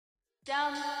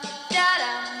Dum da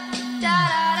dum da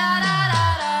da da da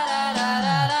da da da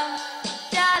da dum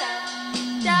da dum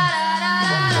da da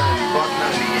da da.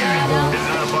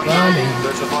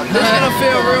 This gonna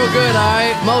feel real good,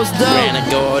 alright? Most dope. Rana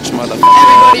Gorge,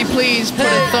 motherfucker. Everybody please put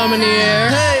a thumb in the air.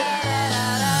 Hey.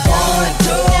 1,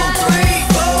 2, 3,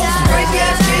 4. Some crazy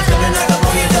ass kids coming knock up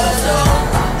on your door, so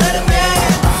let 'em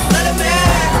in, let 'em in,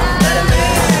 let 'em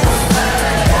in.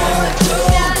 1,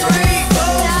 2, 3,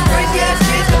 4. Some crazy ass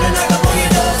kids coming knock up on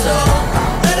your door, so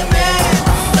let 'em in,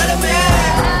 let 'em in,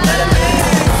 let 'em in.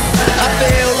 I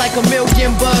feel like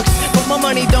 $1,000,000, but my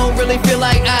money don't really feel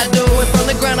like I do. And from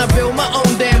the ground I built my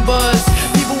own damn buzz.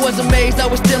 People was amazed I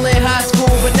was still in high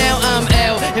school, but now I'm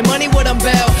out. And money what I'm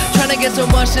about, trying to get so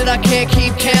much that I can't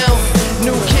keep count.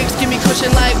 New kicks give me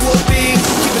cushion like whoopee.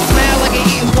 Keep a smile like an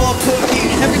eating ball cookie.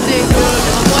 Everything good,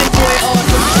 I'm white boy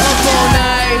awesome. Up all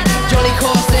night, Johnny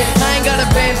Carson. I ain't got a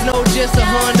Benz, no, just a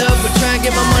Honda, but try and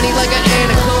get my money like an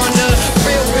anaconda.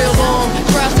 Real long,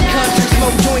 cross the country,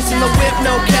 smoke joints in the whip,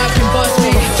 no cap can bust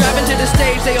me. Driving to the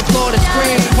stage, they applaud and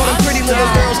scream. All them pretty little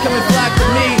girls come and flock to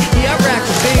me. Yeah, I rack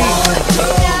the beat. 1, 2,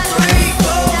 3,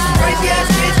 4. Some crazy ass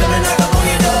kids coming knock up on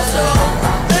your door, so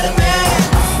let 'em in,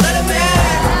 let 'em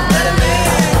in, let 'em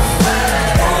in.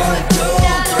 1, 2,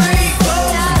 3, 4.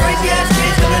 Some crazy ass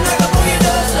kids coming knock up on your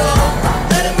door, so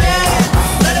let 'em in,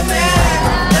 let 'em in,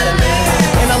 let 'em in.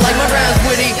 And I like my rhymes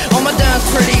witty, all my dimes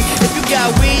pretty. If you got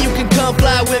weed, you can come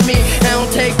fly with me. I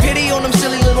don't take pity on them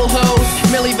silly little hoes.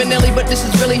 Milli Vanilli, but this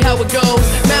is really how it goes.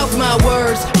 Mouth my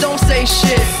words, don't say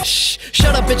shit. Shh,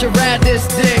 shut up, bitch, and ride this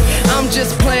dick. I'm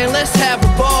just playing, let's have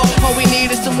a ball. All we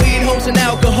need is some weed, hoes, and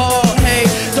alcohol. Hey,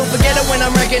 don't forget it when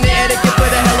I'm wrecking the etiquette for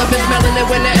the hell of it. Smelling it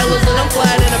when the L is and I'm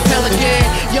flying in a pelican.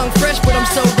 Young, fresh, but I'm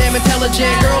so damn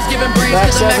intelligent. Girls giving breeze,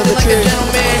 cause I'm acting like a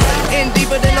gentleman. In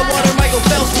deeper than the water, Michael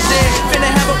Phelps was in. Finna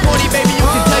have a party, baby, you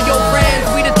can tell your friends.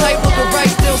 We the